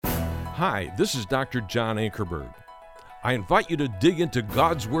Hi, this is Dr. John Ankerberg. I invite you to dig into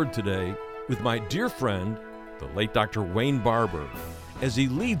God's Word today with my dear friend, the late Dr. Wayne Barber, as he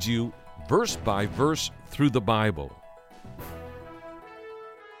leads you verse by verse through the Bible.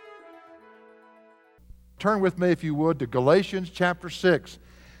 Turn with me, if you would, to Galatians chapter 6.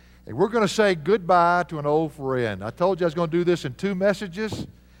 And we're going to say goodbye to an old friend. I told you I was going to do this in 2 messages.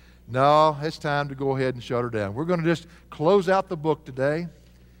 No, it's time to go ahead and shut her down. We're going to just close out the book today.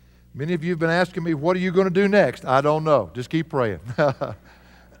 Many of you have been asking me, what are you going to do next? I don't know. Just keep praying.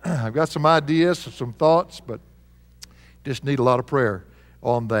 I've got some ideas, some thoughts, but just need a lot of prayer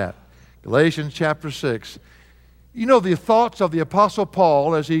on that. Galatians chapter 6. You know, the thoughts of the Apostle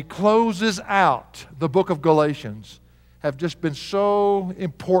Paul as he closes out the book of Galatians have just been so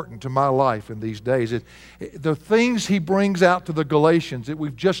important to my life in these days. The things he brings out to the Galatians that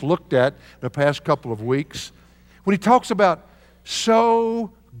we've just looked at the past couple of weeks, when he talks about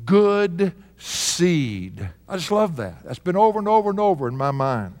sow good seed. I just love that. That's been over and over and over in my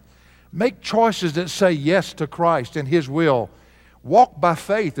mind. Make choices that say yes to Christ and His will. Walk by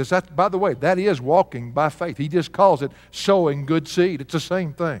faith. By the way, that is walking by faith. He just calls it sowing good seed. It's the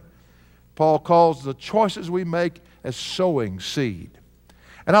same thing. Paul calls the choices we make as sowing seed.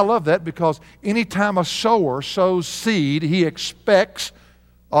 And I love that because anytime a sower sows seed, he expects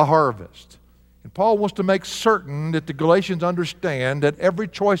a harvest. And Paul wants to make certain that the Galatians understand that every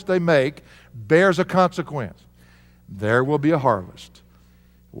choice they make bears a consequence. There will be a harvest.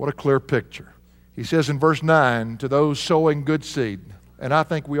 What a clear picture. He says in verse 9, to those sowing good seed, and I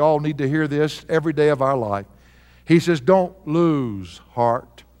think we all need to hear this every day of our life. He says, don't lose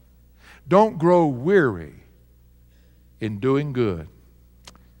heart. Don't grow weary in doing good.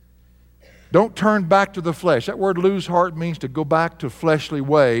 Don't turn back to the flesh. That word lose heart means to go back to fleshly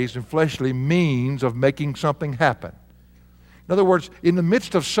ways and fleshly means of making something happen. In other words, in the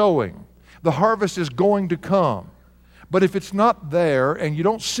midst of sowing, the harvest is going to come. But if it's not there and you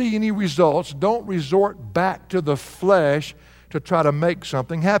don't see any results, don't resort back to the flesh to try to make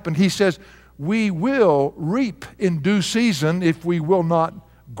something happen. He says, we will reap in due season if we will not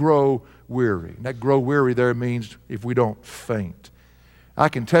grow weary. And that grow weary there means if we don't faint. I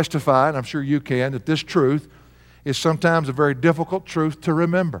can testify, and I'm sure you can, that this truth is sometimes a very difficult truth to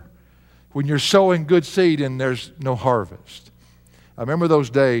remember. When you're sowing good seed and there's no harvest. I remember those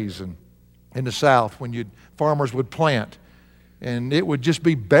days in the South when farmers would plant and it would just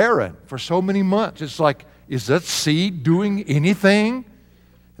be barren for so many months. It's like, is that seed doing anything?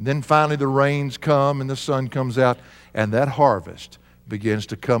 And then finally the rains come and the sun comes out and that harvest begins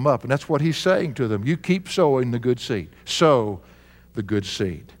to come up. And that's what he's saying to them. You keep sowing the good seed. Sow the good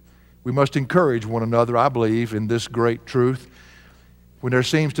seed. We must encourage one another, I believe, in this great truth. When there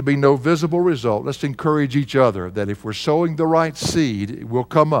seems to be no visible result, let's encourage each other that if we're sowing the right seed, it will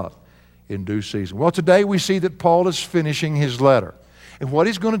come up in due season. Well, today we see that Paul is finishing his letter. And what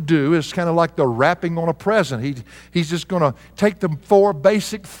he's going to do is kind of like the wrapping on a present. He's just going to take the 4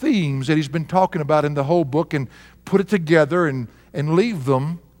 basic themes that he's been talking about in the whole book and put it together and leave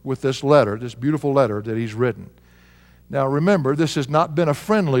them with this letter, this beautiful letter that he's written. Now remember, this has not been a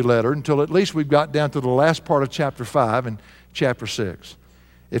friendly letter until at least we've got down to the last part of chapter 5 and chapter 6.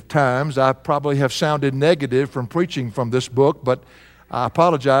 At times, I probably have sounded negative from preaching from this book, but I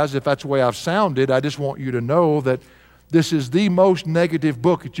apologize if that's the way I've sounded. I just want you to know that this is the most negative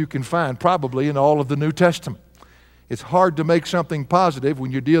book that you can find probably in all of the New Testament. It's hard to make something positive when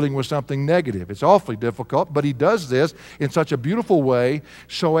you're dealing with something negative. It's awfully difficult, but he does this in such a beautiful way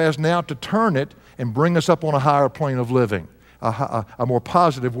so as now to turn it and bring us up on a higher plane of living, a more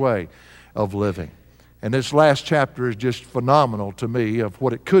positive way of living. And this last chapter is just phenomenal to me of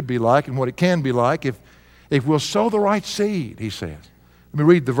what it could be like and what it can be like if we'll sow the right seed, he says. Let me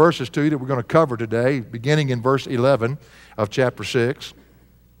read the verses to you that we're going to cover today, beginning in verse 11 of chapter 6.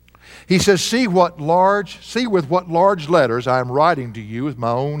 He says, see with what large letters I am writing to you with my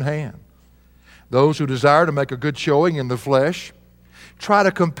own hand. Those who desire to make a good showing in the flesh try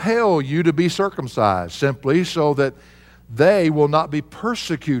to compel you to be circumcised, simply so that they will not be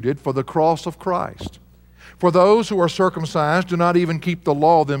persecuted for the cross of Christ. For those who are circumcised do not even keep the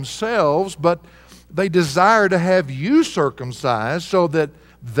law themselves, but they desire to have you circumcised so that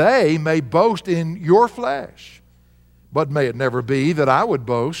they may boast in your flesh. But may it never be that I would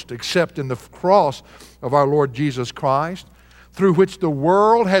boast except in the cross of our Lord Jesus Christ, through which the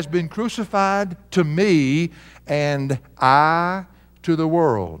world has been crucified to me and I to the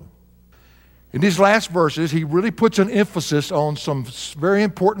world. In these last verses, he really puts an emphasis on some very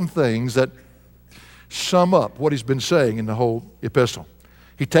important things that sum up what he's been saying in the whole epistle.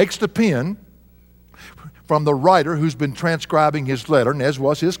 He takes the pen from the writer who's been transcribing his letter, and as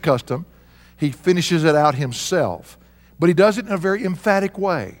was his custom, he finishes it out himself. But he does it in a very emphatic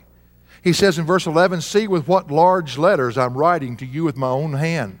way. He says in verse 11, "See with what large letters I'm writing to you with my own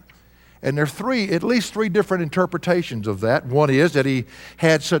hand." And there are at least three different interpretations of that. One is that he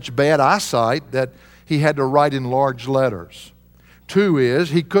had such bad eyesight that he had to write in large letters. Two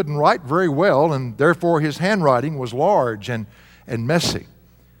is he couldn't write very well, and therefore his handwriting was large and messy.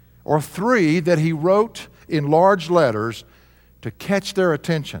 Or three, that he wrote in large letters to catch their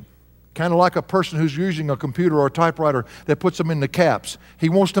attention. Kind of like a person who's using a computer or a typewriter that puts them into caps. He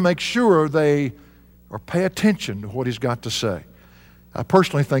wants to make sure they pay attention to what he's got to say. I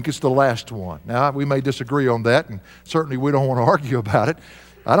personally think it's the last one. Now, we may disagree on that, and certainly we don't want to argue about it.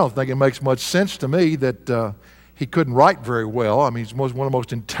 I don't think it makes much sense to me that he couldn't write very well. I mean, he's one of the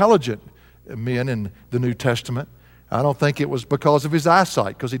most intelligent men in the New Testament. I don't think it was because of his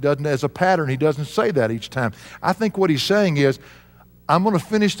eyesight, because he doesn't, as a pattern, he doesn't say that each time. I think what he's saying is, I'm going to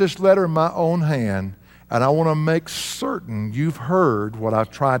finish this letter in my own hand, and I want to make certain you've heard what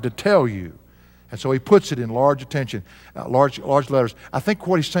I've tried to tell you. And so he puts it in large letters. I think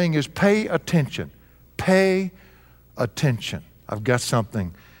what he's saying is, pay attention. Pay attention. I've got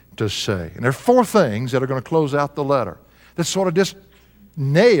something to say. And there are four things that are going to close out the letter that sort of just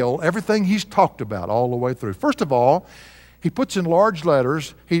nail everything he's talked about all the way through. First of all, he puts in large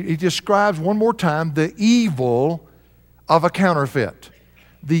letters, he describes one more time the evil of a counterfeit.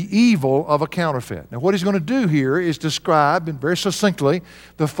 The evil of a counterfeit. Now, what he's going to do here is describe, and very succinctly,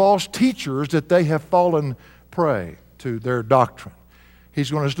 the false teachers that they have fallen prey to their doctrine. He's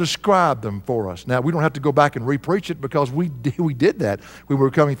going to describe them for us. Now, we don't have to go back and repreach it because we did that when we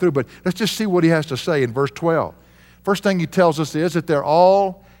were coming through, but let's just see what he has to say in verse 12. First thing he tells us is that they're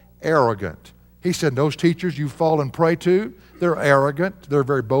all arrogant. He said, those teachers you've fallen prey to, they're arrogant, they're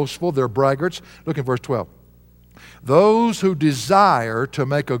very boastful, they're braggarts. Look at verse 12. Those who desire to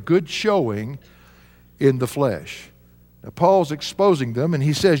make a good showing in the flesh. Now, Paul's exposing them, and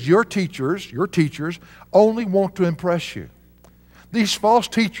he says, your teachers only want to impress you. These false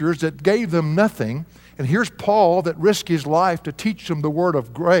teachers that gave them nothing, and here's Paul that risked his life to teach them the word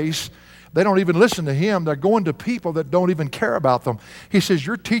of grace. They don't even listen to him. They're going to people that don't even care about them. He says,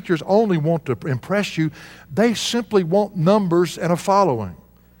 your teachers only want to impress you. They simply want numbers and a following.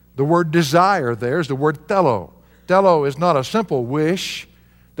 The word desire there is the word thelo. Thelo is not a simple wish.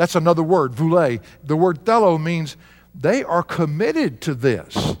 That's another word, voule. The word thelo means they are committed to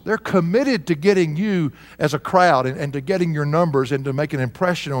this. They're committed to getting you as a crowd and to getting your numbers and to make an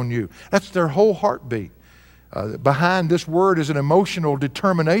impression on you. That's their whole heartbeat. Behind this word is an emotional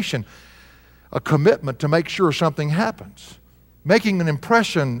determination, a commitment to make sure something happens. Making an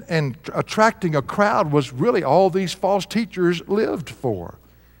impression and attracting a crowd was really all these false teachers lived for.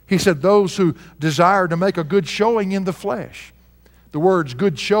 He said those who desire to make a good showing in the flesh. The words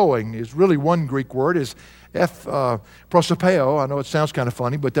good showing is really one Greek word, is prosopeo. I know it sounds kind of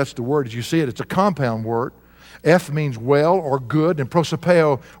funny, but that's the word as you see it. It's a compound word. Means well or good, and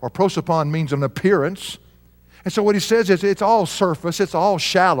prosopeo or prosopon means an appearance. And so what he says is it's all surface, it's all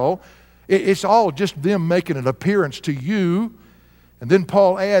shallow, it's all just them making an appearance to you. And then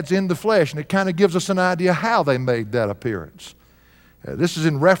Paul adds in the flesh, and it kind of gives us an idea how they made that appearance. This is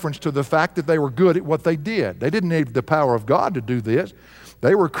in reference to the fact that they were good at what they did. They didn't need the power of God to do this.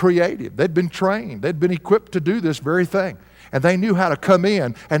 They were creative. They'd been trained. They'd been equipped to do this very thing. And they knew how to come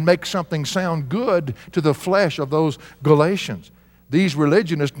in and make something sound good to the flesh of those Galatians. These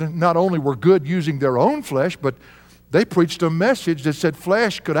religionists not only were good using their own flesh, but they preached a message that said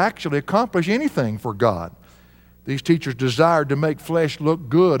flesh could actually accomplish anything for God. These teachers desired to make flesh look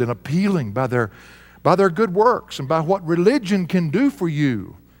good and appealing by their good works and by what religion can do for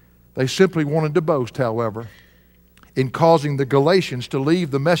you. They simply wanted to boast, however, in causing the Galatians to leave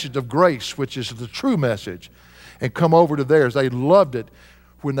the message of grace, which is the true message, and come over to theirs. They loved it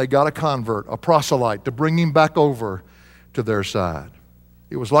when they got a convert, a proselyte, to bring him back over to their side.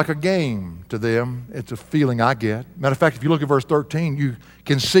 It was like a game to them. It's a feeling I get. Matter of fact, if you look at verse 13, you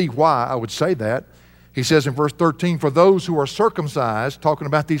can see why I would say that. He says in verse 13, for those who are circumcised, talking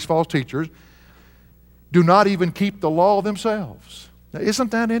about these false teachers, do not even keep the law themselves. Now,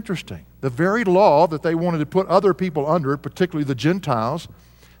 isn't that interesting? The very law that they wanted to put other people under, particularly the Gentiles,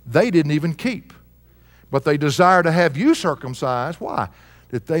 they didn't even keep. But they desire to have you circumcised. Why?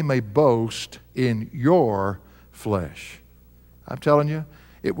 That they may boast in your flesh. I'm telling you,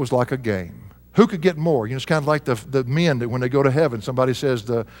 it was like a game. Who could get more? You know, it's kind of like the men that when they go to heaven, somebody says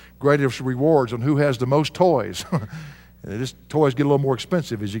the greatest rewards on who has the most toys. These toys get a little more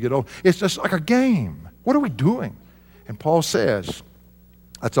expensive as you get old. It's just like a game. What are we doing? And Paul says,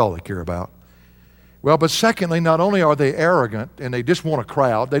 that's all they care about. Well, but secondly, not only are they arrogant and they just want a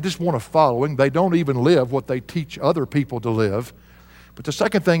crowd, they just want a following, they don't even live what they teach other people to live. But the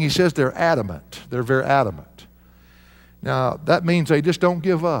second thing he says, they're adamant. They're very adamant. Now, that means they just don't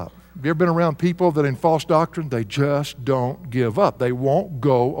give up. Have you ever been around people that in false doctrine, they just don't give up. They won't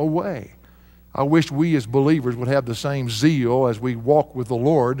go away. I wish we as believers would have the same zeal as we walk with the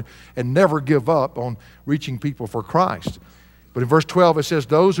Lord and never give up on reaching people for Christ. But in verse 12 it says,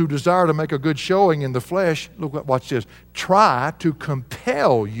 those who desire to make a good showing in the flesh, look, watch this, try to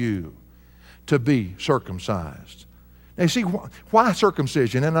compel you to be circumcised. Now you see, why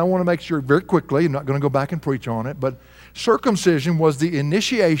circumcision? And I want to make sure very quickly, I'm not going to go back and preach on it, but circumcision was the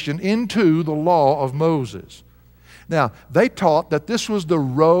initiation into the law of Moses. Now, they taught that this was the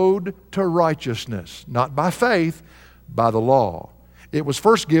road to righteousness, not by faith, by the law. It was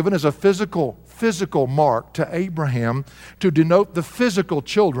first given as a physical mark to Abraham to denote the physical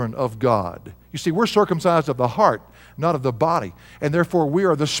children of God. You see, we're circumcised of the heart, not of the body, and therefore we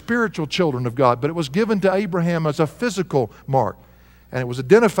are the spiritual children of God. But it was given to Abraham as a physical mark, and it was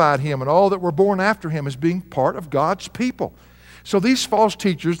identified him and all that were born after him as being part of God's people. So these false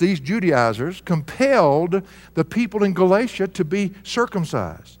teachers, these Judaizers, compelled the people in Galatia to be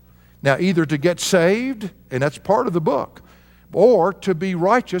circumcised. Now, either to get saved, and that's part of the book, or to be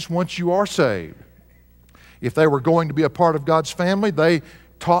righteous once you are saved. If they were going to be a part of God's family, they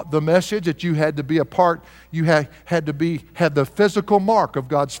taught the message that you had to be a part, you had the physical mark of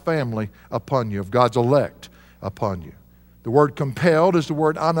God's family upon you, of God's elect upon you. The word compelled is the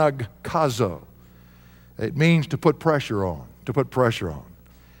word anagkazo. It means to put pressure on. To put pressure on.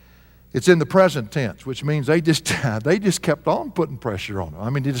 It's in the present tense, which means they just kept on putting pressure on them. I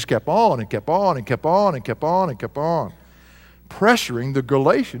mean, they just kept on and kept on and kept on and kept on and kept on, pressuring the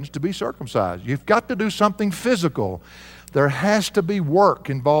Galatians to be circumcised. You've got to do something physical. There has to be work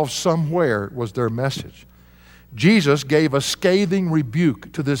involved somewhere, was their message. Jesus gave a scathing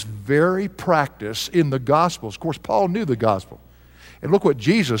rebuke to this very practice in the Gospels. Of course, Paul knew the Gospel. And look what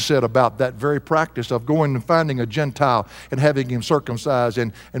Jesus said about that very practice of going and finding a Gentile and having him circumcised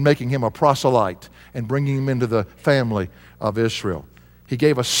and making him a proselyte and bringing him into the family of Israel. He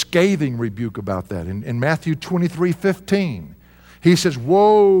gave a scathing rebuke about that. In Matthew 23:15, he says,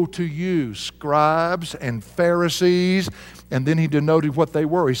 woe to you, scribes and Pharisees. And then he denoted what they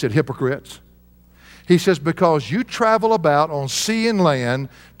were. He said, hypocrites. He says, because you travel about on sea and land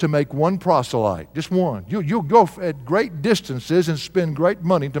to make one proselyte, just one. You'll go at great distances and spend great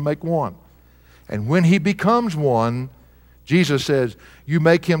money to make one. And when he becomes one, Jesus says, you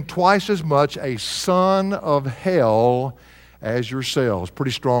make him twice as much a son of hell as yourselves.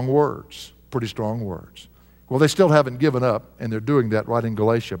 Pretty strong words. Pretty strong words. Well, they still haven't given up, and they're doing that right in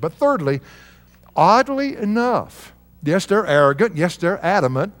Galatia. But thirdly, oddly enough, yes, they're arrogant. Yes, they're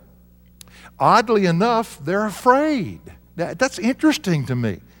adamant. Oddly enough, they're afraid. That's interesting to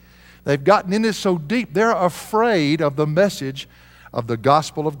me. They've gotten in it so deep, they're afraid of the message of the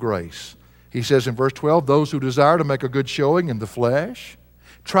gospel of grace. He says in verse 12, those who desire to make a good showing in the flesh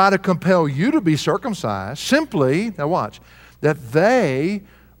try to compel you to be circumcised simply, now watch, that they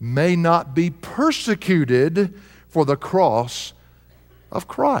may not be persecuted for the cross of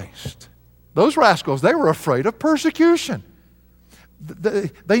Christ. Those rascals, they were afraid of persecution.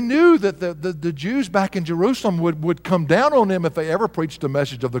 They knew that the Jews back in Jerusalem would come down on them if they ever preached the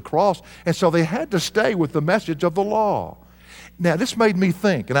message of the cross, and so they had to stay with the message of the law. Now, this made me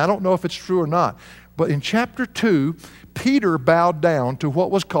think, and I don't know if it's true or not, but in chapter 2, Peter bowed down to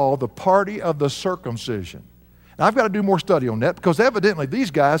what was called the party of the circumcision. Now, I've got to do more study on that because evidently these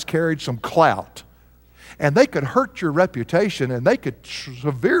guys carried some clout. And they could hurt your reputation, and they could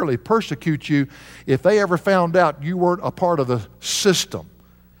severely persecute you if they ever found out you weren't a part of the system.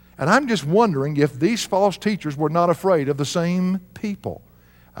 And I'm just wondering if these false teachers were not afraid of the same people.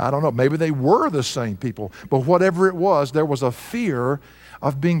 I don't know, maybe they were the same people, but whatever it was, there was a fear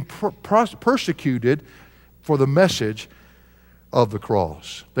of being persecuted for the message of the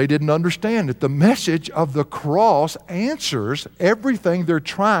cross. They didn't understand that the message of the cross answers everything they're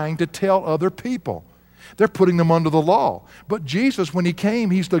trying to tell other people. They're putting them under the law. But Jesus, when he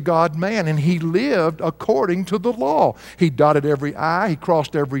came, he's the God-man, and he lived according to the law. He dotted every I, he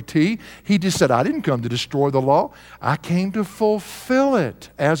crossed every T. He just said, I didn't come to destroy the law. I came to fulfill it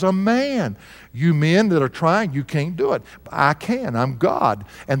as a man. You men that are trying, you can't do it. I can. I'm God.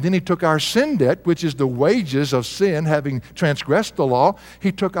 And then he took our sin debt, which is the wages of sin, having transgressed the law.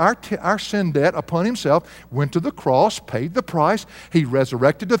 He took our sin debt upon himself, went to the cross, paid the price. He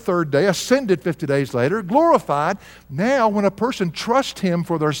resurrected the third day, ascended 50 days later. considered glorified. Now, when a person trusts Him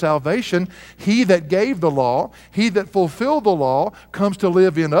for their salvation, He that gave the law, He that fulfilled the law, comes to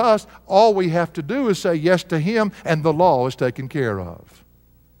live in us. All we have to do is say yes to Him, and the law is taken care of.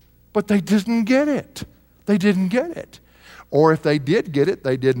 But they didn't get it. They didn't get it. Or if they did get it,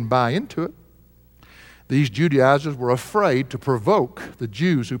 they didn't buy into it. These Judaizers were afraid to provoke the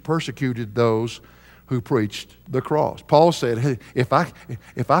Jews who persecuted those who preached the cross. Paul said, hey, if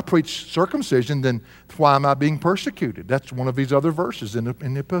I preach circumcision, then why am I being persecuted? That's one of these other verses in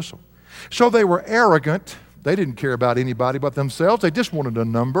the epistle. So they were arrogant. They didn't care about anybody but themselves. They just wanted a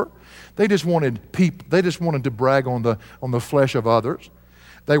number. They just wanted to brag on the flesh of others.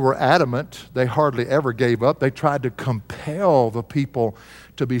 They were adamant. They hardly ever gave up. They tried to compel the people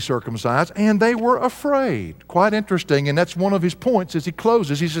to be circumcised, and they were afraid. Quite interesting, and that's one of his points as he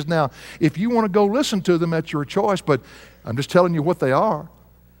closes. He says, now, if you want to go listen to them, that's your choice, but I'm just telling you what they are.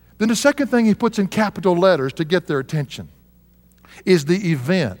 Then the second thing he puts in capital letters to get their attention is the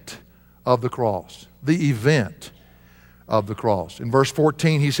event of the cross. The event of the cross. In verse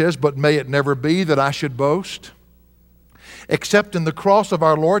 14 he says, but may it never be that I should boast, except in the cross of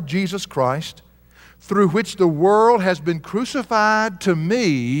our Lord Jesus Christ, through which the world has been crucified to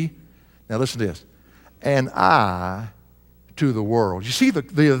me. Now listen to this. And I to the world. You see,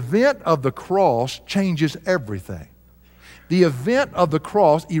 the event of the cross changes everything. The event of the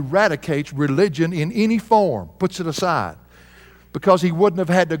cross eradicates religion in any form, puts it aside. Because he wouldn't have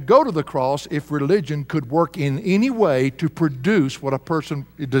had to go to the cross if religion could work in any way to produce what a person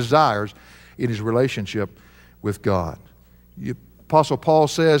desires in his relationship with God. Apostle Paul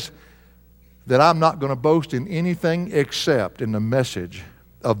says that I'm not going to boast in anything except in the message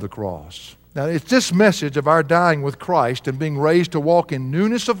of the cross. Now, it's this message of our dying with Christ and being raised to walk in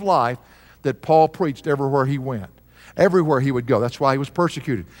newness of life that Paul preached everywhere he went, everywhere he would go. That's why he was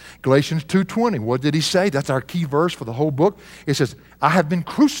persecuted. Galatians 2:20, what did he say? That's our key verse for the whole book. It says, I have been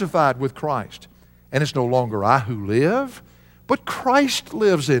crucified with Christ, and it's no longer I who live, but Christ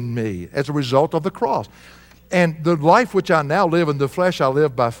lives in me as a result of the cross. And the life which I now live in the flesh, I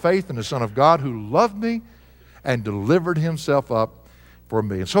live by faith in the Son of God who loved me and delivered himself up for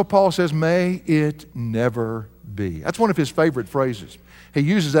me. And so Paul says, may it never be. That's one of his favorite phrases. He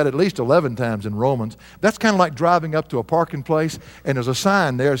uses that at least 11 times in Romans. That's kind of like driving up to a parking place and there's a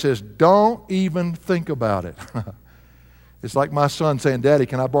sign there that says, don't even think about it. It's like my son saying, Daddy,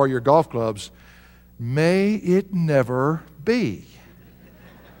 can I borrow your golf clubs? May it never be.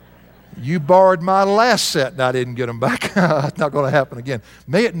 You borrowed my last set and I didn't get them back. It's not going to happen again.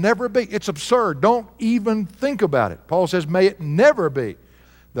 May it never be. It's absurd. Don't even think about it. Paul says, may it never be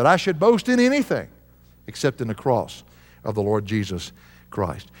that I should boast in anything except in the cross of the Lord Jesus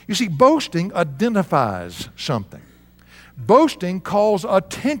Christ. You see, boasting identifies something. Boasting calls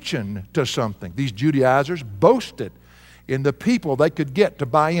attention to something. These Judaizers boasted in the people they could get to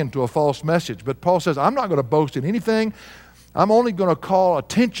buy into a false message. But Paul says, I'm not going to boast in anything. I'm only going to call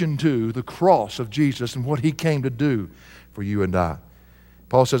attention to the cross of Jesus and what he came to do for you and I.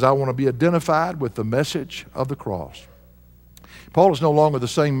 Paul says, I want to be identified with the message of the cross. Paul is no longer the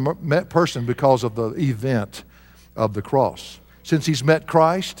same person because of the event of the cross. Since he's met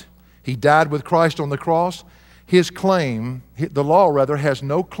Christ, he died with Christ on the cross, the law rather, has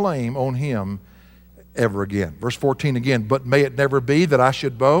no claim on him ever again. Verse 14 again, but may it never be that I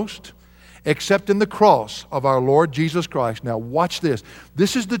should boast, except in the cross of our Lord Jesus Christ. Now watch this.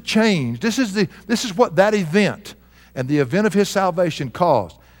 This is the change. This is what that event and the event of his salvation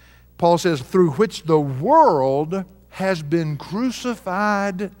caused. Paul says, through which the world has been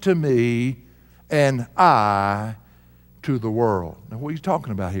crucified to me and I to the world. Now what are you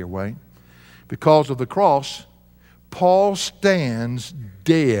talking about here, Wayne? Because of the cross, Paul stands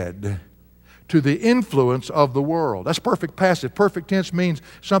dead to the influence of the world. That's perfect passive. Perfect tense means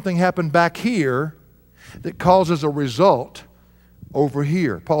something happened back here that causes a result over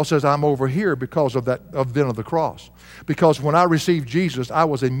here. Paul says, I'm over here because of that event of the cross. Because when I received Jesus, I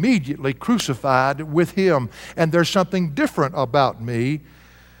was immediately crucified with him. And there's something different about me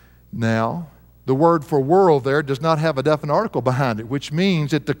now. The word for world there does not have a definite article behind it, which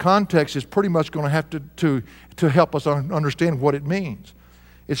means that the context is pretty much going to have to help us understand what it means.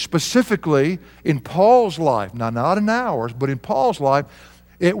 It's specifically in Paul's life, now not in ours, but in Paul's life,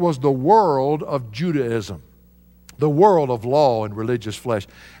 it was the world of Judaism, the world of law and religious flesh.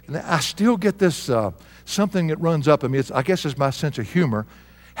 And I still get this, something that runs up in me. I guess it's my sense of humor,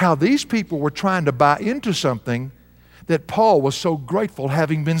 how these people were trying to buy into something that Paul was so grateful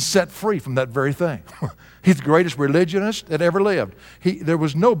having been set free from that very thing. He's the greatest religionist that ever lived. There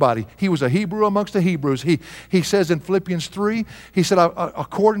was nobody. He was a Hebrew amongst the Hebrews. He says in Philippians 3, he said,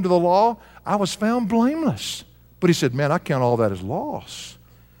 according to the law, I was found blameless. But he said, man, I count all that as loss.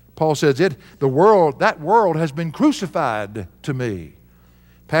 Paul says, that world has been crucified to me.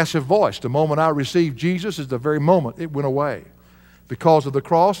 Passive voice, the moment I received Jesus is the very moment it went away. Because of the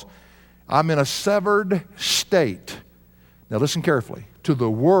cross, I'm in a severed state. Now listen carefully. To the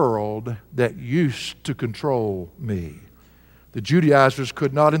world that used to control me. The Judaizers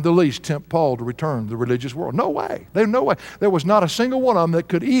could not in the least tempt Paul to return to the religious world. No way. There's no way. There was not a single one of them that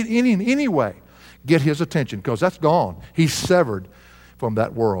could in any way get his attention, because that's gone. He's severed from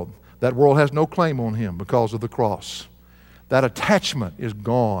that world. That world has no claim on him because of the cross. That attachment is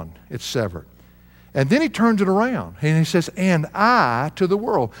gone. It's severed. And then he turns it around and he says, and I to the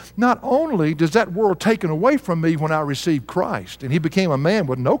world. Not only does that world taken away from me when I received Christ, and he became a man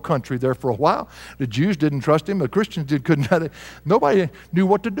with no country there for a while. The Jews didn't trust him. The Christians couldn't. Nobody knew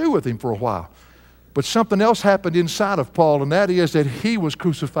what to do with him for a while. But something else happened inside of Paul, and that is that he was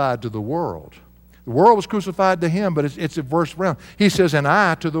crucified to the world. The world was crucified to him, but it's a verse around. He says, and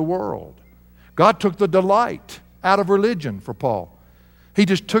I to the world. God took the delight out of religion for Paul. He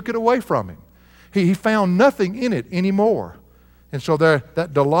just took it away from him. He found nothing in it anymore. And so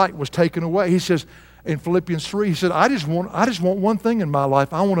that delight was taken away. He says in Philippians 3, he said, I just want one thing in my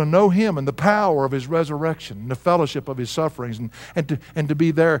life. I want to know him and the power of his resurrection and the fellowship of his sufferings and to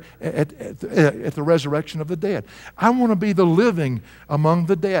be there at the resurrection of the dead. I want to be the living among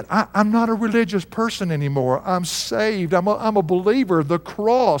the dead. I'm not a religious person anymore. I'm saved. I'm a believer. The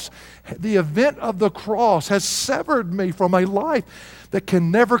cross, the event of the cross has severed me from a life that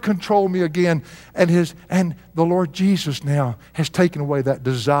can never control me again. And the Lord Jesus now has taken away that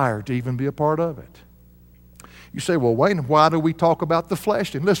desire to even be a part of it. You say, well, Wayne, why do we talk about the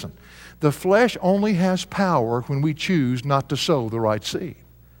flesh? And listen, the flesh only has power when we choose not to sow the right seed.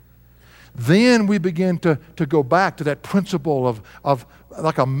 Then we begin to go back to that principle of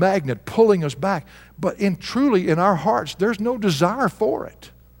like a magnet pulling us back. But truly in our hearts, there's no desire for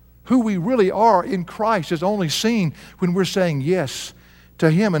it. Who we really are in Christ is only seen when we're saying yes to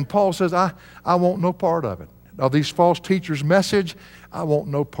him. And Paul says, I want no part of it. Of these false teachers' message, I want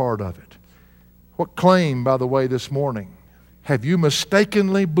no part of it. What claim, by the way, this morning? Have you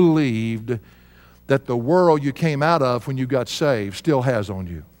mistakenly believed that the world you came out of when you got saved still has on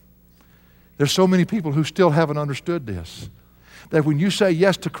you? There's so many people who still haven't understood this. That when you say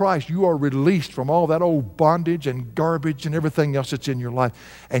yes to Christ, you are released from all that old bondage and garbage and everything else that's in your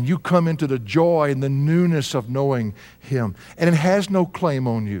life. And you come into the joy and the newness of knowing him. And it has no claim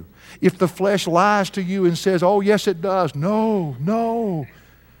on you. If the flesh lies to you and says, oh, yes, it does. No.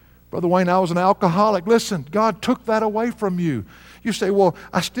 Brother Wayne, I was an alcoholic. Listen, God took that away from you. You say, well,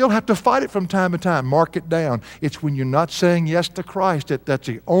 I still have to fight it from time to time. Mark it down. It's when you're not saying yes to Christ that's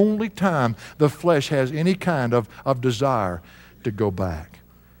the only time the flesh has any kind of desire to go back.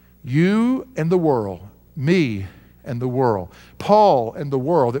 You and the world, me and the world, Paul and the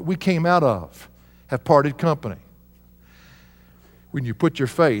world that we came out of have parted company when you put your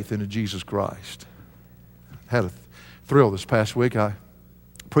faith into Jesus Christ. I had a thrill this past week. I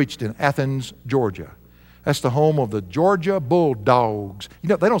preached in Athens, Georgia. That's the home of the Georgia Bulldogs. You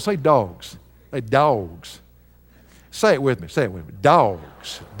know, they don't say dogs. They dogs. Say it with me.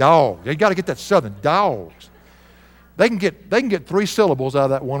 Dogs. You got to get that southern. Dogs. They can get 3 syllables out of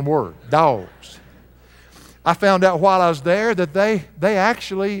that one word. Dogs. I found out while I was there that they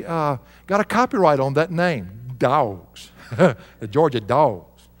actually got a copyright on that name. Dogs. The Georgia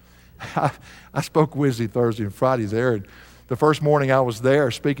Dogs. I spoke Wednesday, Thursday, and Friday there, and the first morning I was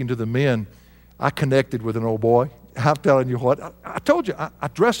there speaking to the men, I connected with an old boy. I'm telling you what, I told you, I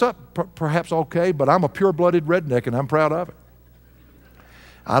dress up perhaps okay, but I'm a pure-blooded redneck, and I'm proud of it.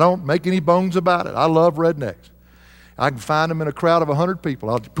 I don't make any bones about it. I love rednecks. I can find them in a crowd of 100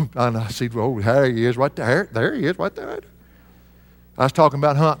 people. And I see, oh, there he is right there. There he is right there. I was talking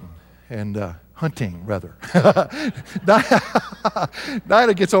about hunting, rather.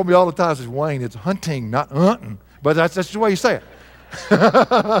 Dinah gets on me all the time and says, Wayne, it's hunting, not hunting. But that's the way you say it.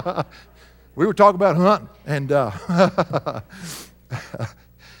 We were talking about hunting, and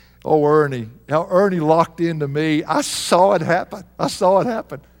Ernie locked into me. I saw it happen.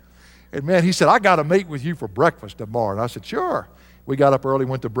 And man, he said, I got to meet with you for breakfast tomorrow. And I said, sure. We got up early,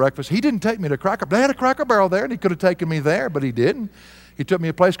 went to breakfast. He didn't take me to Cracker Barrel. They had a Cracker Barrel there, and he could have taken me there, but he didn't. He took me to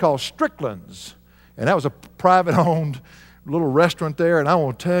a place called Strickland's, and that was a private-owned little restaurant there. And I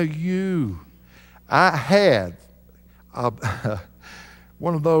want to tell you, I had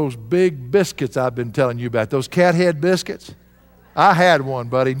one of those big biscuits I've been telling you about, those cat head biscuits. I had one,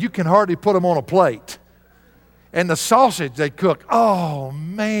 buddy, and you can hardly put them on a plate. And the sausage they cook, oh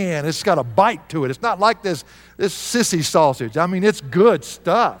man, it's got a bite to it. It's not like this sissy sausage. I mean, it's good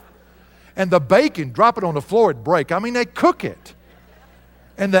stuff. And the bacon, drop it on the floor, it'd break. I mean, they cook it.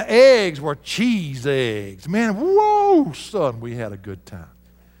 And the eggs were cheese eggs. Man, whoa, son, we had a good time.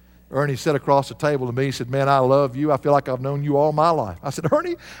 Ernie sat across the table to me. He said, man, I love you. I feel like I've known you all my life. I said,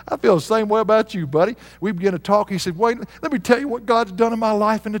 Ernie, I feel the same way about you, buddy. We began to talk. He said, wait, let me tell you what God's done in my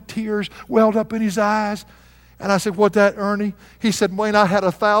life. And the tears welled up in his eyes. And I said, what that, Ernie? He said, Wayne, I had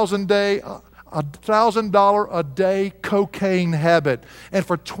a $1,000 a day cocaine habit. And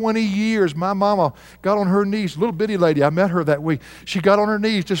for 20 years, my mama got on her knees, little bitty lady, I met her that week. She got on her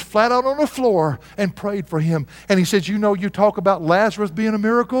knees, just flat out on the floor and prayed for him. And he said, you know, you talk about Lazarus being a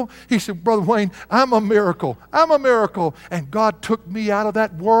miracle? He said, Brother Wayne, I'm a miracle. I'm a miracle. And God took me out of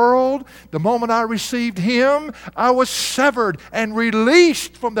that world. The moment I received him, I was severed and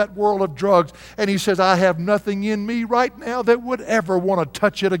released from that world of drugs. And he says, I have nothing in me right now that would ever want to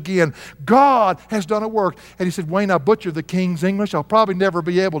touch it again. God has done a work. And he said, Wayne, I butchered the King's English. I'll probably never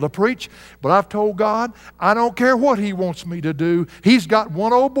be able to preach, but I've told God, I don't care what he wants me to do. He's got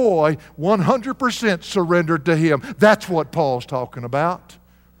one old boy 100% surrendered to him. That's what Paul's talking about.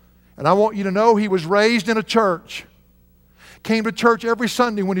 And I want you to know he was raised in a church. Came to church every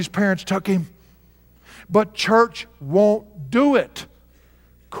Sunday when his parents took him. But church won't do it.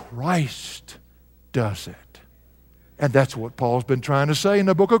 Christ does it. And that's what Paul's been trying to say in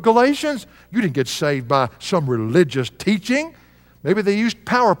the book of Galatians. You didn't get saved by some religious teaching. Maybe they used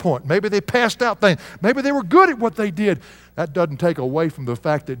PowerPoint. Maybe they passed out things. Maybe they were good at what they did. That doesn't take away from the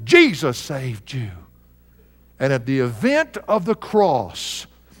fact that Jesus saved you. And at the event of the cross,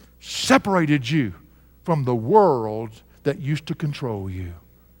 separated you from the world that used to control you.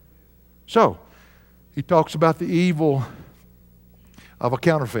 So, he talks about the evil of a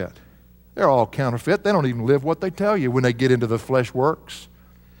counterfeit. They're all counterfeit. They don't even live what they tell you when they get into the flesh works.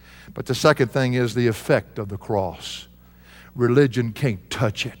 But the second thing is the effect of the cross. Religion can't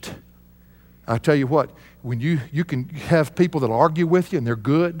touch it. I tell you what, when you can have people that argue with you and they're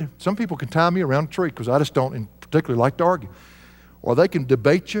good. Some people can tie me around a tree because I just don't particularly like to argue. Or they can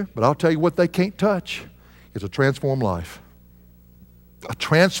debate you, but I'll tell you what they can't touch is a transformed life. A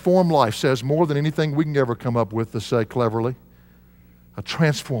transformed life says more than anything we can ever come up with to say cleverly. A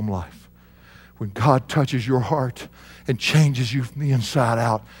transformed life. When God touches your heart and changes you from the inside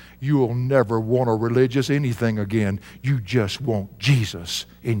out, you will never want a religious anything again. You just want Jesus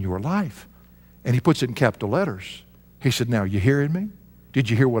in your life. And he puts it in capital letters. He said, now, you hearing me?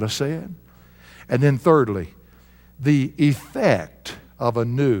 Did you hear what I said? And then thirdly, the effect of a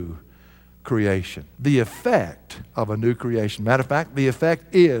new creation. The effect of a new creation. Matter of fact, the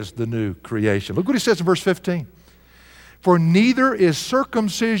effect is the new creation. Look what he says in verse 15. For neither is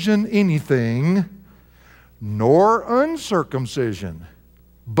circumcision anything, nor uncircumcision,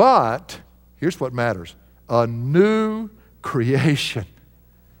 but, here's what matters, a new creation.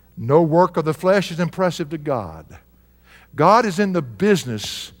 No work of the flesh is impressive to God. God is in the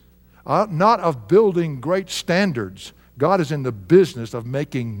business not of building great standards. God is in the business of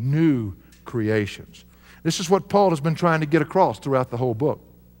making new creations. This is what Paul has been trying to get across throughout the whole book.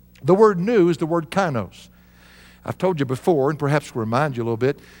 The word new is the word kainos. I've told you before, and perhaps to remind you a little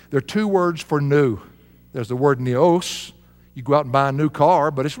bit, there are two words for new. There's the word neos. You go out and buy a new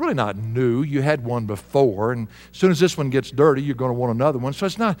car, but it's really not new. You had one before, and as soon as this one gets dirty, you're going to want another one. So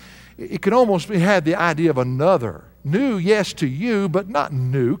it's not, it can almost have the idea of another. New, yes, to you, but not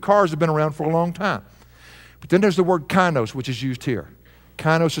new. Cars have been around for a long time. But then there's the word kainos, which is used here.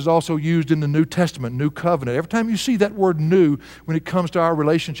 Kainos is also used in the New Testament, New Covenant. Every time you see that word new, when it comes to our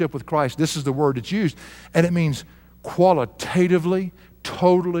relationship with Christ, this is the word that's used. And it means qualitatively,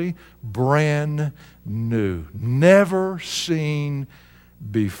 totally brand new. Never seen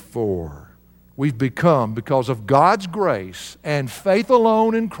before. We've become, because of God's grace and faith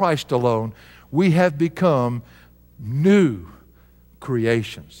alone in Christ alone, we have become new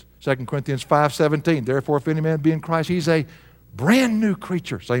creations. 2 Corinthians 5:17, therefore if any man be in Christ, he's a brand new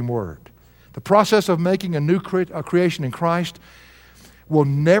creature, same word. The process of making a new creation in Christ will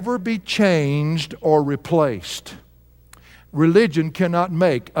never be changed or replaced. Religion cannot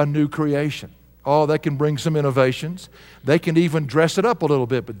make a new creation. Oh, they can bring some innovations. They can even dress it up a little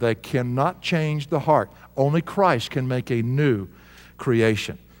bit, but they cannot change the heart. Only Christ can make a new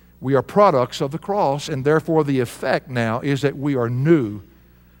creation. We are products of the cross, and therefore the effect now is that we are new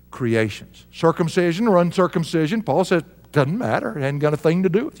creations. Circumcision or uncircumcision, Paul says, doesn't matter. It hasn't got a thing to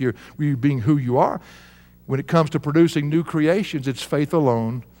do with you being who you are. When it comes to producing new creations, it's faith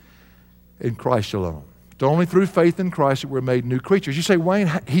alone in Christ alone. It's only through faith in Christ that we're made new creatures. You say,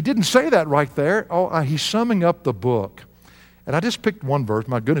 Wayne, he didn't say that right there. He's summing up the book. And I just picked one verse.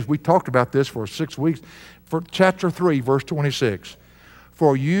 My goodness, we talked about this for 6 weeks. For chapter 3, verse 26.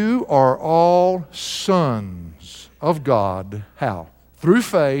 For you are all sons of God. How? Through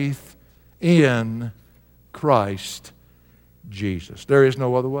faith in Christ Jesus. There is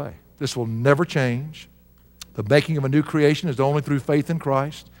no other way. This will never change. The making of a new creation is only through faith in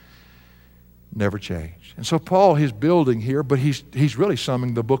Christ. Never change. And so Paul is building here, but he's really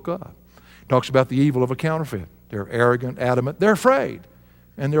summing the book up. He talks about the evil of a counterfeit. They're arrogant, adamant. They're afraid.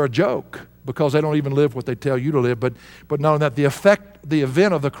 And they're a joke because they don't even live what they tell you to live. But not only that, the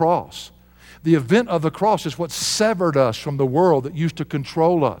event of the cross. The event of the cross is what severed us from the world that used to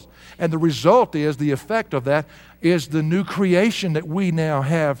control us. And the result is, the effect of that is the new creation that we now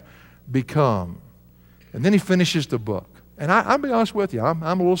have become. And then he finishes the book. And I'll be honest with you, I'm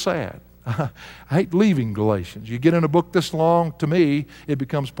a little sad. I hate leaving Galatians. You get in a book this long, to me, it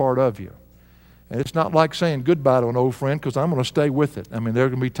becomes part of you. And it's not like saying goodbye to an old friend, because I'm going to stay with it. I mean, there are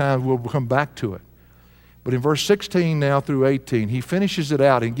going to be times we'll come back to it. But in verse 16 now through 18, he finishes it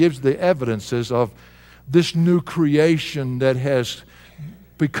out and gives the evidences of this new creation that has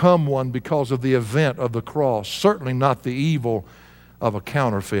become one because of the event of the cross. Certainly not the evil of a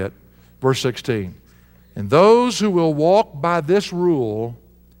counterfeit. Verse 16, and those who will walk by this rule,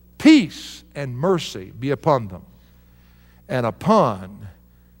 peace and mercy be upon them, and upon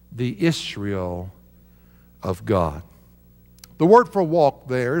the Israel of God. The word for walk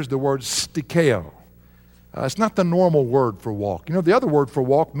there is the word stikeo. It's not the normal word for walk. You know, the other word for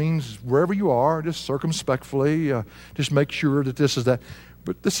walk means wherever you are, just circumspectly, just make sure that this is that.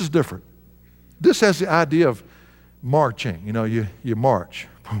 But this is different. This has the idea of marching. You know, you march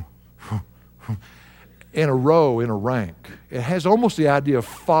in a row, in a rank. It has almost the idea of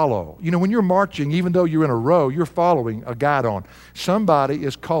follow. You know, when you're marching, even though you're in a row, you're following a guide on. Somebody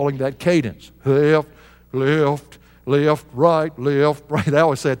is calling that cadence. Left, left, left, right, left, right. I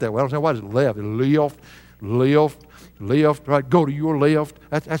always say it that way. I don't know why it's left. Left, left, left, right. Go to your left.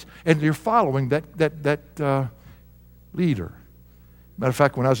 And you're following that leader. Matter of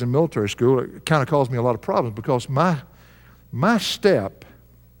fact, when I was in military school, it kind of caused me a lot of problems because my step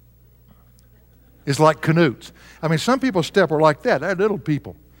is like Canute's. I mean, some people's step are like that. They're little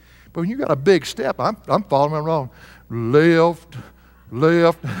people. But when you got a big step, I'm following them wrong. Left,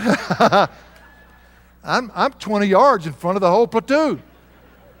 left. I'm 20 yards in front of the whole platoon.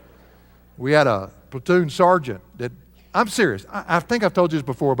 We had a platoon sergeant that, I'm serious. I think I've told you this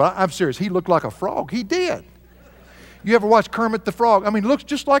before, but I'm serious. He looked like a frog. He did. You ever watch Kermit the Frog? I mean, looks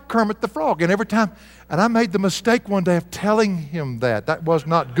just like Kermit the Frog. And every time, and I made the mistake one day of telling him that. That was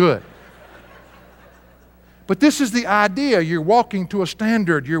not good. But this is the idea. You're walking to a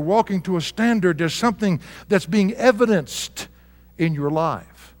standard. You're walking to a standard. There's something that's being evidenced in your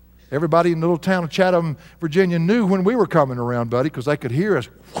life. Everybody in the little town of Chatham, Virginia knew when we were coming around, buddy, because they could hear us.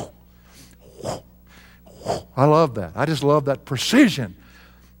 I love that. I just love that precision.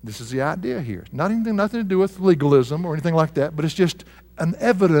 This is the idea here. Nothing to do with legalism or anything like that, but it's just an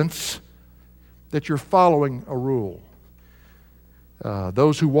evidence that you're following a rule.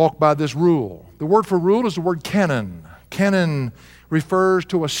 Those who walk by this rule. The word for rule is the word canon. Canon refers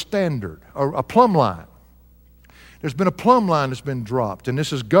to a standard, a plumb line. There's been a plumb line that's been dropped, and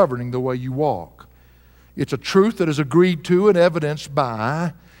this is governing the way you walk. It's a truth that is agreed to and evidenced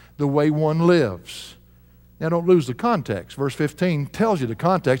by the way one lives. Now don't lose the context. Verse 15 tells you the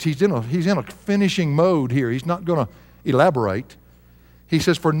context. He's in a finishing mode here. He's not going to elaborate. He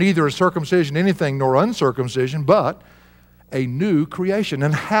says, for neither is circumcision anything nor uncircumcision, but a new creation.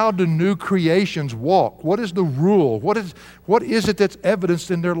 And how do new creations walk? What is the rule? What is it that's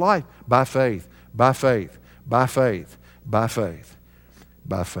evidenced in their life? By faith, by faith, by faith, by faith,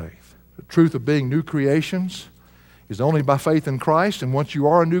 by faith. The truth of being new creations is only by faith in Christ. And once you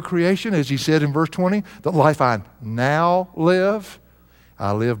are a new creation, as he said in verse 20, the life I now live,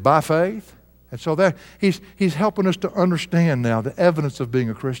 I live by faith. And so that he's helping us to understand now the evidence of being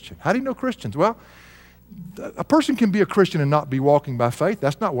a Christian. How do you know Christians? Well, a person can be a Christian and not be walking by faith.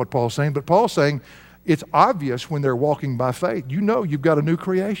 That's not what Paul's saying. But Paul's saying it's obvious when they're walking by faith. You know you've got a new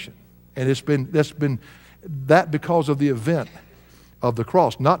creation. And that's been because of the event of the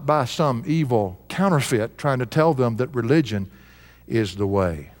cross, not by some evil counterfeit trying to tell them that religion is the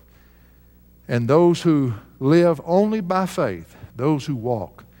way. And those who live only by faith, those who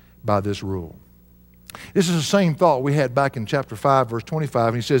walk by this rule. This is the same thought we had back in chapter 5, verse 25.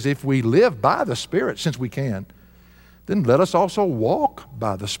 And he says, if we live by the Spirit, since we can, then let us also walk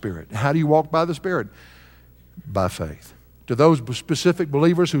by the Spirit. How do you walk by the Spirit? by faith. To those specific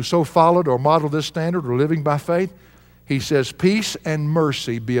believers who so followed or modeled this standard or living by faith, he says, peace and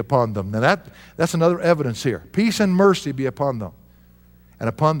mercy be upon them. Now that's another evidence here. Peace and mercy be upon them and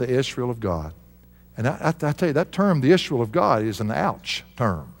upon the Israel of God. And I tell you, that term, the Israel of God, is an ouch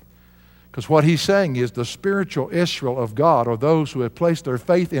term. Because what he's saying is the spiritual Israel of God, or those who have placed their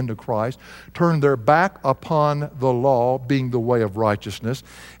faith into Christ, turned their back upon the law, being the way of righteousness,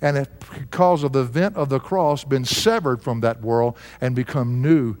 and have, because of the event of the cross, been severed from that world and become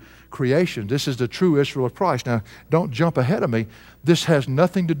new creation. This is the true Israel of Christ. Now, don't jump ahead of me. This has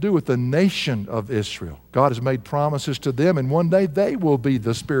nothing to do with the nation of Israel. God has made promises to them, and one day they will be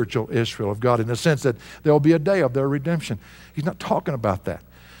the spiritual Israel of God in the sense that there will be a day of their redemption. He's not talking about that.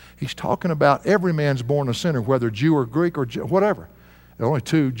 He's talking about every man's born a sinner, whether Jew or Greek or whatever. There are only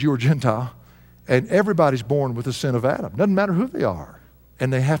two, Jew or Gentile. And everybody's born with the sin of Adam. Doesn't matter who they are.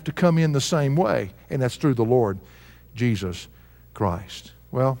 And they have to come in the same way, and that's through the Lord Jesus Christ.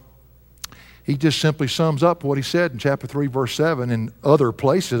 Well, he just simply sums up what he said in chapter 3, verse 7, and other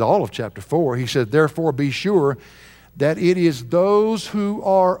places, all of chapter 4. He said, therefore be sure that it is those who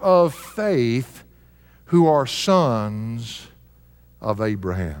are of faith who are sons of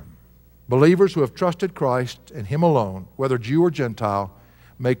Abraham. Believers who have trusted Christ and Him alone, whether Jew or Gentile,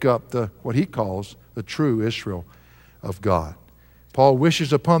 make up what he calls the true Israel of God. Paul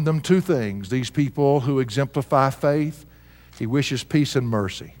wishes upon them two things. These people who exemplify faith, he wishes peace and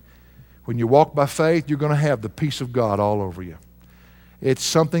mercy. When you walk by faith, you're going to have the peace of God all over you. It's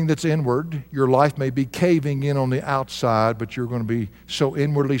something that's inward. Your life may be caving in on the outside, but you're going to be so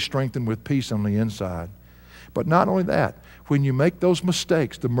inwardly strengthened with peace on the inside. But not only that, when you make those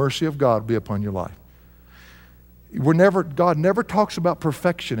mistakes, the mercy of God will be upon your life. God never talks about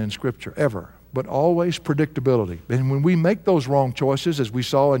perfection in Scripture, ever, but always predictability. And when we make those wrong choices, as we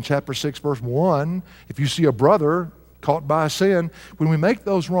saw in chapter 6, verse 1, if you see a brother caught by a sin, when we make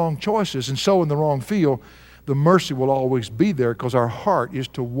those wrong choices and sow in the wrong field, the mercy will always be there because our heart is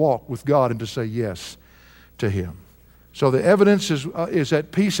to walk with God and to say yes to Him. So the evidence is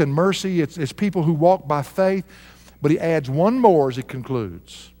that peace and mercy, it's people who walk by faith. But he adds one more as he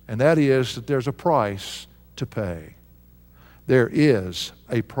concludes, and that is that there's a price to pay. There is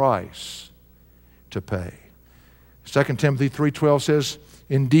a price to pay. 2 Timothy 3:12 says,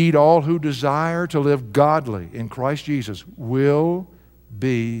 indeed, all who desire to live godly in Christ Jesus will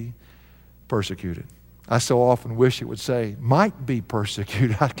be persecuted. I so often wish it would say, might be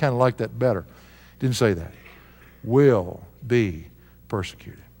persecuted. I kind of like that better. Didn't say that. Will be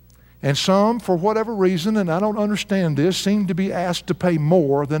persecuted. And some, for whatever reason, and I don't understand this, seem to be asked to pay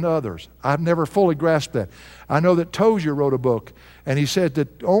more than others. I've never fully grasped that. I know that Tozier wrote a book, and he said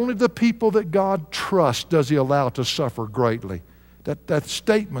that only the people that God trusts does He allow to suffer greatly. That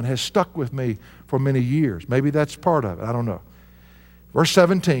statement has stuck with me for many years. Maybe that's part of it. I don't know. Verse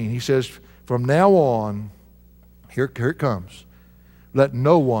 17, he says, from now on, here it comes, let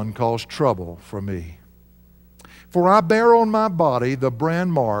no one cause trouble for me. For I bear on my body the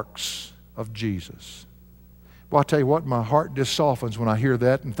brand marks of Jesus. Well, I tell you what, my heart just softens when I hear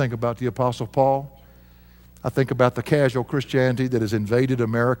that and think about the Apostle Paul. I think about the casual Christianity that has invaded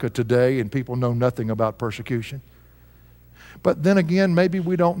America today, and people know nothing about persecution. But then again, maybe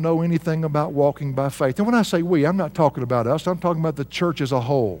we don't know anything about walking by faith. And when I say we, I'm not talking about us. I'm talking about the church as a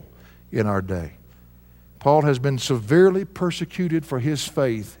whole in our day. Paul has been severely persecuted for his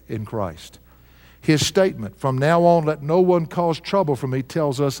faith in Christ. His statement, from now on, let no one cause trouble for me,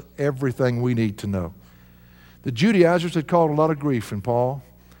 tells us everything we need to know. The Judaizers had caused a lot of grief in Paul.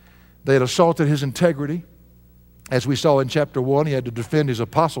 They had assaulted his integrity. As we saw in chapter 1, he had to defend his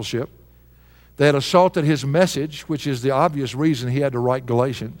apostleship. They had assaulted his message, which is the obvious reason he had to write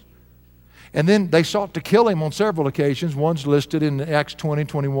Galatians. And then they sought to kill him on several occasions. One's listed in Acts 20,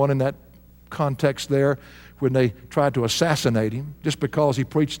 21 in that context there, when they tried to assassinate him just because he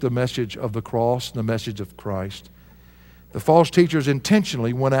preached the message of the cross and the message of Christ. The false teachers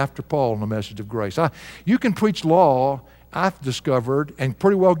intentionally went after Paul and the message of grace. You can preach law, I've discovered, and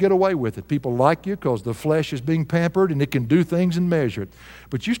pretty well get away with it. People like you because the flesh is being pampered and it can do things and measure it.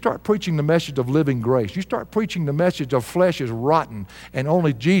 But you start preaching the message of living grace. You start preaching the message of flesh is rotten and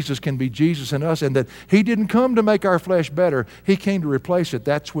only Jesus can be Jesus in us, and that He didn't come to make our flesh better. He came to replace it.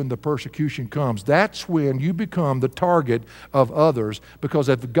 That's when the persecution comes. That's when you become the target of others, because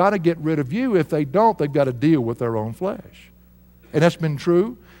they've got to get rid of you. If they don't, they've got to deal with their own flesh. And that's been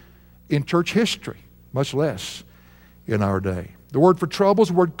true in church history, much less in our day. The word for trouble is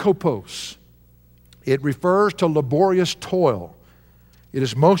the word kopos. It refers to laborious toil. It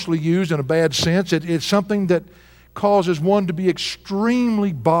is mostly used in a bad sense. It's something that causes one to be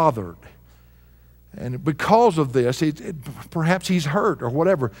extremely bothered. And because of this, perhaps he's hurt or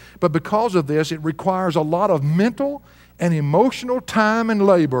whatever, but because of this, it requires a lot of mental and emotional time and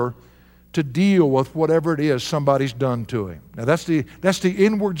labor to deal with whatever it is somebody's done to him. Now that's the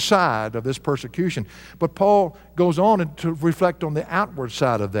inward side of this persecution. But Paul goes on to reflect on the outward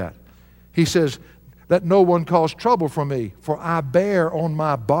side of that. He says, let no one cause trouble for me, for I bear on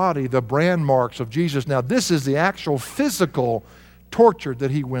my body the brand marks of Jesus. Now this is the actual physical torture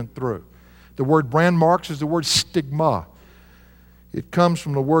that he went through. The word brand marks is the word stigma. It comes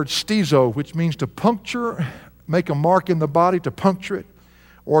from the word stizo, which means to puncture, make a mark in the body, to puncture it,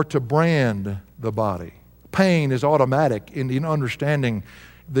 or to brand the body. Pain is automatic in understanding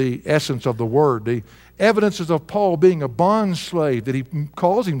the essence of the word. The evidences of Paul being a bond slave that he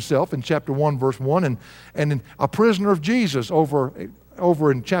calls himself in chapter 1, verse 1, and a prisoner of Jesus over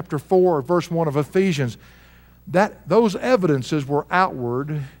in chapter 4, verse 1 of Ephesians, those evidences were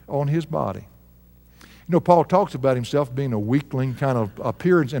outward on his body. You know, Paul talks about himself being a weakling kind of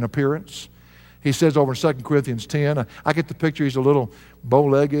appearance. He says over in 2 Corinthians 10, I get the picture, he's a little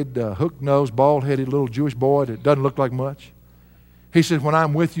bow-legged, hook-nosed, bald-headed little Jewish boy that doesn't look like much. He says, when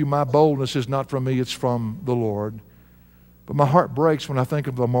I'm with you, my boldness is not from me, it's from the Lord. But my heart breaks when I think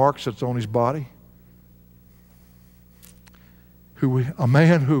of the marks that's on his body. A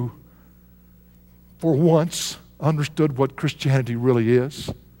man who, for once, understood what Christianity really is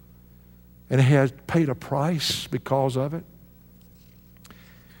and has paid a price because of it.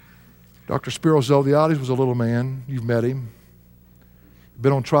 Dr. Spiros Zodhiates was a little man. You've met him.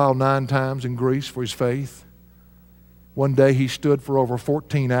 Been on trial 9 times in Greece for his faith. One day he stood for over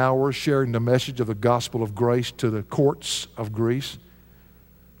 14 hours sharing the message of the gospel of grace to the courts of Greece,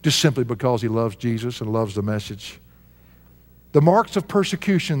 just simply because he loves Jesus and loves the message. The marks of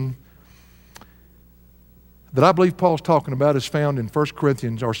persecution that I believe Paul's talking about is found in 1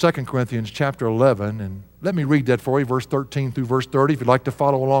 Corinthians or 2 Corinthians chapter 11. And let me read that for you, verse 13 through verse 30. If you'd like to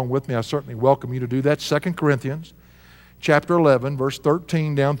follow along with me, I certainly welcome you to do that. 2 Corinthians chapter 11, verse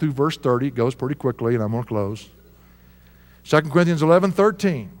 13 down through verse 30. It goes pretty quickly, and I'm going to close. 2 Corinthians 11,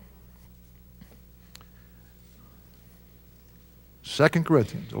 13. 2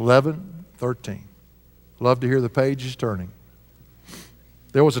 Corinthians 11, 13. Love to hear the pages turning.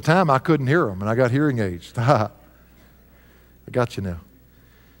 There was a time I couldn't hear them, and I got hearing aids. I got you now.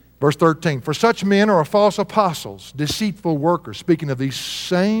 Verse 13, for such men are false apostles, deceitful workers. Speaking of these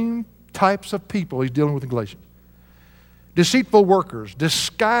same types of people he's dealing with in Galatians. Deceitful workers,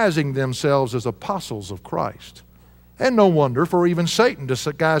 disguising themselves as apostles of Christ. And no wonder, for even Satan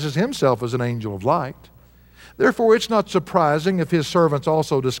disguises himself as an angel of light. Therefore, it's not surprising if his servants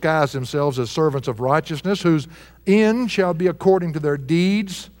also disguise themselves as servants of righteousness, whose end shall be according to their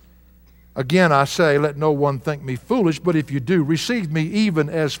deeds. Again, I say, let no one think me foolish, but if you do, receive me even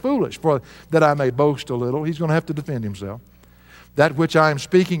as foolish, for that I may boast a little. He's going to have to defend himself. That which I am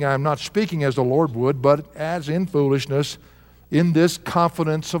speaking, I am not speaking as the Lord would, but as in foolishness, in this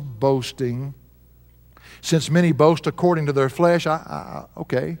confidence of boasting. Since many boast according to their flesh,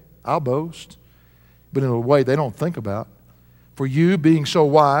 okay, I'll boast. But in a way they don't think about. For you, being so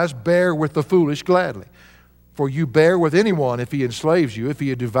wise, bear with the foolish gladly. For you bear with anyone if he enslaves you, if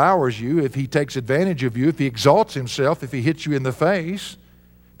he devours you, if he takes advantage of you, if he exalts himself, if he hits you in the face.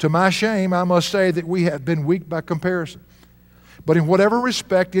 To my shame, I must say that we have been weak by comparison. But in whatever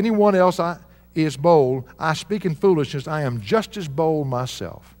respect anyone else is bold, I speak in foolishness, I am just as bold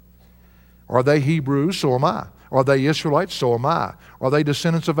myself. Are they Hebrews? So am I. Are they Israelites? So am I. Are they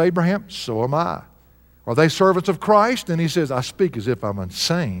descendants of Abraham? So am I. Are they servants of Christ? And he says, I speak as if I'm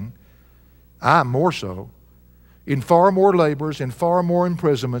insane. I more so. In far more labors, in far more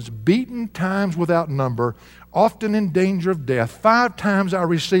imprisonments, beaten times without number, often in danger of death. 5 times I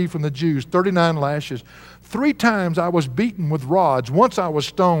received from the Jews 39 lashes. 3 times I was beaten with rods. Once I was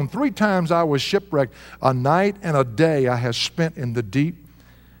stoned. 3 times I was shipwrecked. A night and a day I have spent in the deep.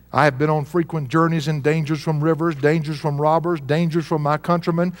 I have been on frequent journeys in dangers from rivers, dangers from robbers, dangers from my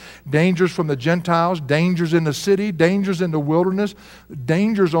countrymen, dangers from the Gentiles, dangers in the city, dangers in the wilderness,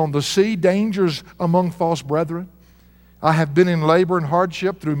 dangers on the sea, dangers among false brethren. I have been in labor and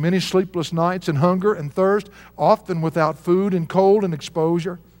hardship through many sleepless nights and hunger and thirst, often without food and cold and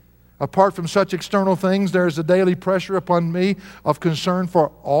exposure. Apart from such external things, there is a daily pressure upon me of concern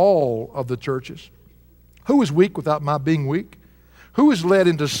for all of the churches. Who is weak without my being weak? Who is led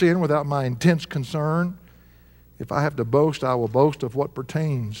into sin without my intense concern? If I have to boast, I will boast of what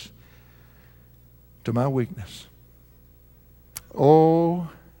pertains to my weakness. Oh,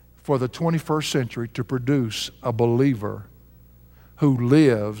 for the 21st century to produce a believer who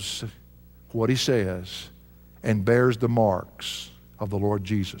lives what he says and bears the marks of the Lord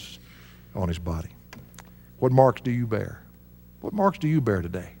Jesus on his body. What marks do you bear? What marks do you bear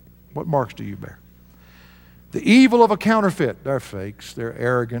today? What marks do you bear? The evil of a counterfeit. They're fakes. They're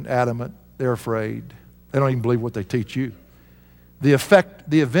arrogant, adamant. They're afraid. They don't even believe what they teach you. The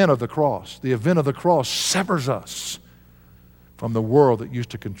event of the cross. The event of the cross severs us from the world that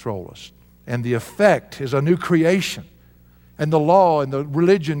used to control us. And the effect is a new creation. And the law and the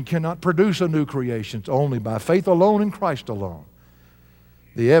religion cannot produce a new creation. It's only by faith alone in Christ alone.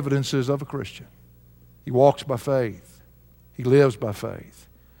 The evidences of a Christian. He walks by faith. He lives by faith.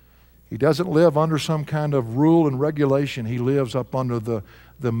 He doesn't live under some kind of rule and regulation. He lives up under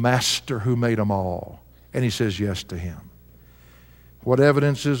the master who made them all. And he says yes to him. What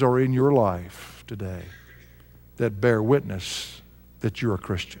evidences are in your life today that bear witness that you're a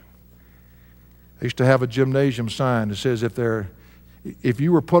Christian? I used to have a gymnasium sign that says if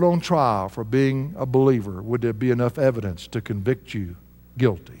you were put on trial for being a believer, would there be enough evidence to convict you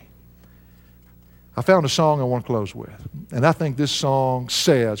guilty? I found a song I want to close with, and I think this song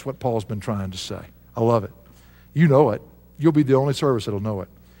says what Paul's been trying to say. I love it. You know it. You'll be the only service that'll know it.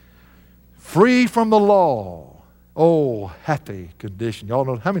 Free from the law, oh, happy condition. Y'all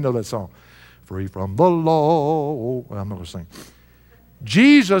know, how many know that song? Free from the law. Well, I'm not going to sing.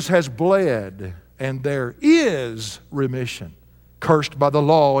 Jesus has bled, and there is remission. Cursed by the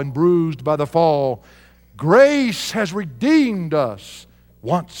law and bruised by the fall, grace has redeemed us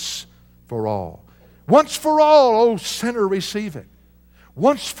once for all. Once for all, oh sinner, receive it.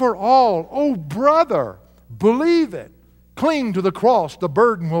 Once for all, oh brother, believe it. Cling to the cross, the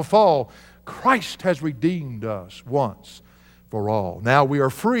burden will fall. Christ has redeemed us once for all. Now we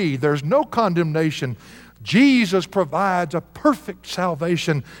are free. There's no condemnation. Jesus provides a perfect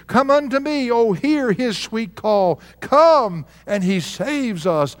salvation. Come unto me, oh, hear his sweet call. Come, and he saves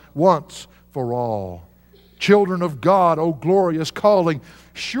us once for all. Children of God, oh, glorious calling.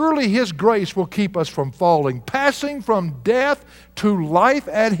 Surely his grace will keep us from falling, passing from death to life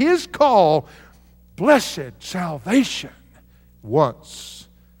at his call. Blessed salvation once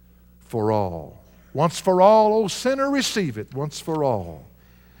for all. Once for all, oh sinner, receive it. Once for all.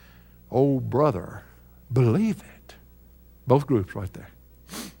 Oh brother, believe it. Both groups right there.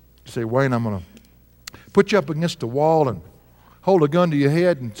 You say, Wayne, I'm going to put you up against the wall and hold a gun to your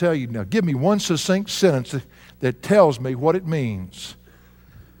head and tell you, now give me one succinct sentence that tells me what it means.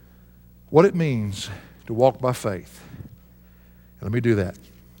 What it means to walk by faith. And let me do that.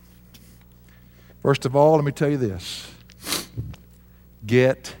 First of all, let me tell you this.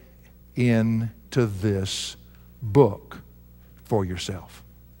 Get into this book for yourself.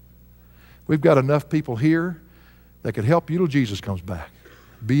 We've got enough people here that could help you till Jesus comes back.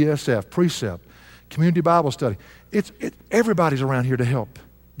 BSF, Precept, Community Bible Study. Everybody's around here to help.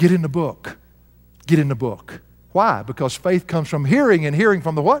 Get in the book. Get in the book. Why? Because faith comes from hearing, and hearing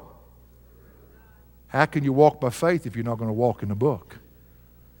from the what? How can you walk by faith if you're not going to walk in the book?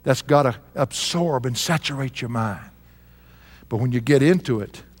 That's got to absorb and saturate your mind. But when you get into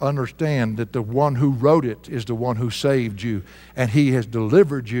it, understand that the one who wrote it is the one who saved you, and he has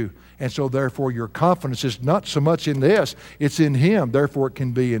delivered you. And so therefore your confidence is not so much in this, it's in him. Therefore it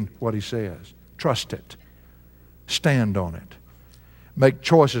can be in what he says. Trust it. Stand on it. Make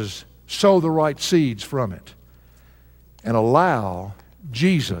choices. Sow the right seeds from it. And allow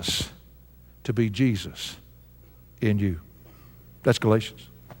Jesus to be Jesus in you. That's Galatians.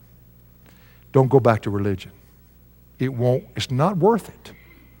 Don't go back to religion. It's not worth it.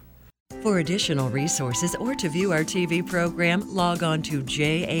 For additional resources or to view our TV program, log on to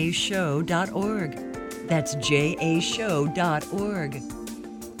jashow.org. That's jashow.org.